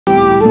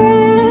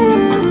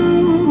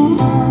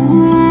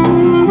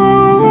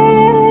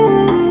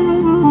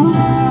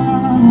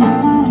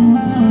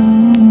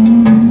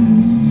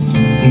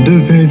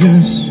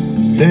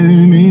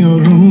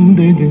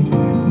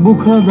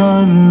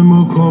kadar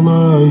mı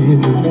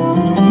kolaydı?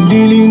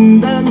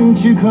 Dilinden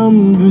çıkan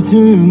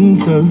bütün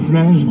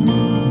sözler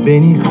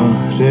beni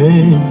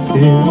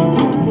kahretti.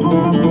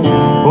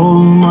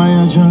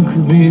 Olmayacak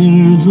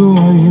bir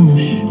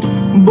duaymış,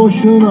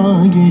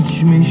 boşuna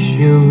geçmiş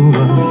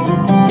yıllar.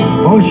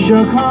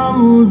 Hoşça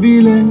kal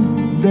bile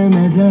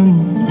demeden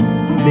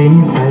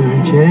beni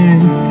terk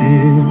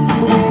etti.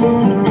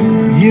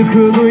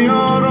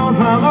 Yıkılıyor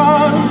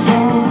odalar,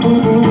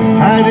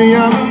 her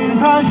yanım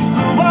taş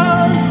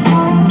duvar.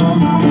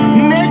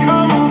 Ne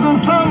kaldı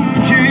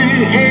sanki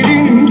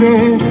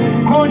elinde,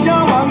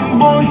 kocaman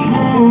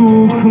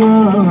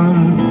boşluklar.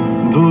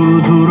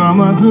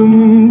 Durduramadım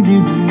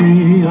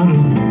gitti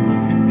yarım,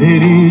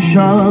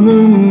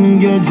 perişanım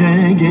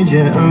gece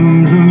gece.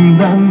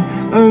 Ömrümden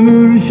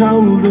ömür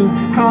çaldı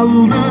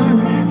kaldı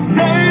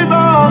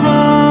sevdalık.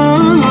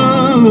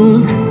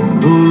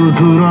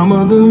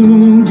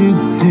 Durduramadım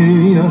gitti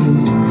yarım,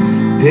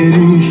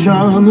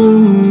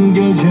 perişanım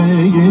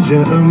gece gece.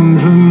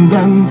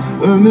 Ömrümden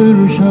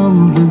ömür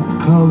çaldı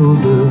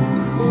kaldı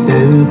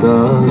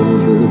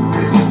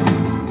sevdalık.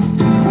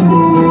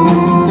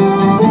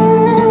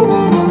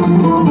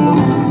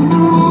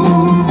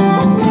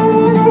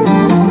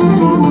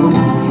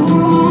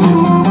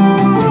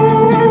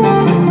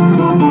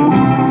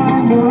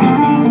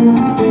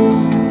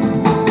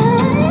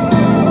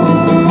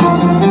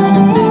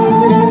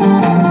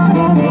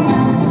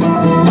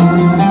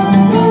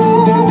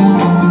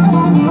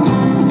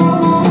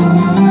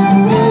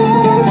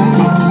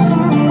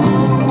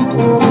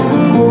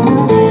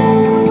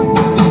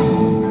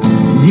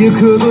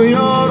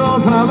 Yıkılıyor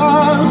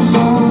odalar,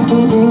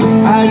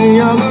 her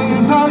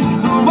yanım taş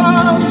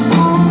duvar.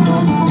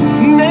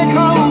 Ne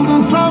kaldı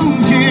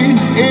sanki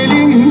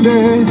elinde,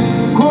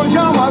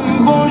 kocaman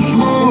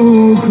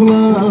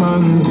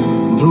boşluklar.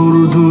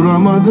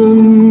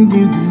 Durduramadım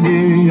gitti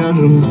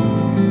yarım,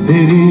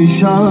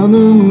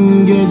 perişanım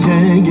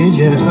gece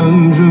gece.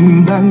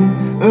 Ömrümden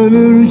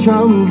ömür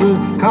çaldı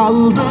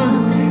kaldı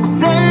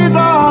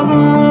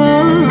sevdalık.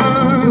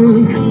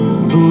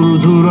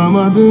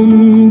 Durduramadım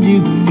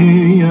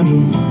gitti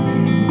yarım,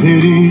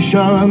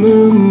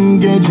 perişanım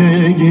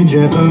gece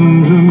gece.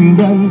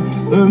 Ömrümden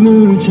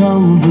ömür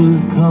çaldı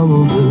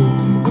kaldı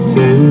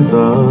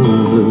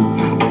sevdalık.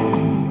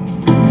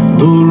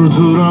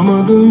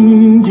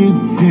 Durduramadım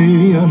gitti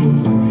yarım,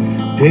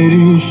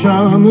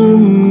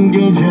 perişanım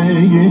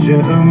gece gece.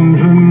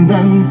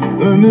 Ömrümden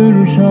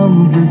ömür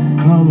çaldı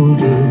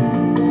kaldı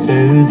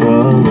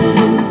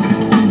sevdalık.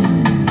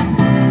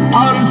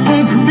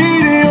 Artık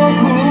bir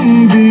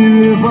yokum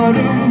bir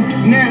varım,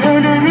 ne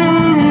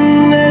ölürüm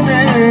ne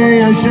de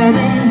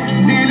yaşarım.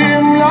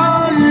 Dilim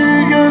lal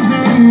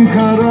gözüm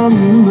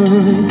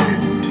karanlık.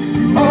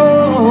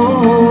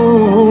 Of,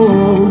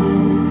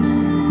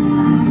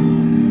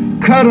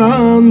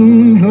 karanlık.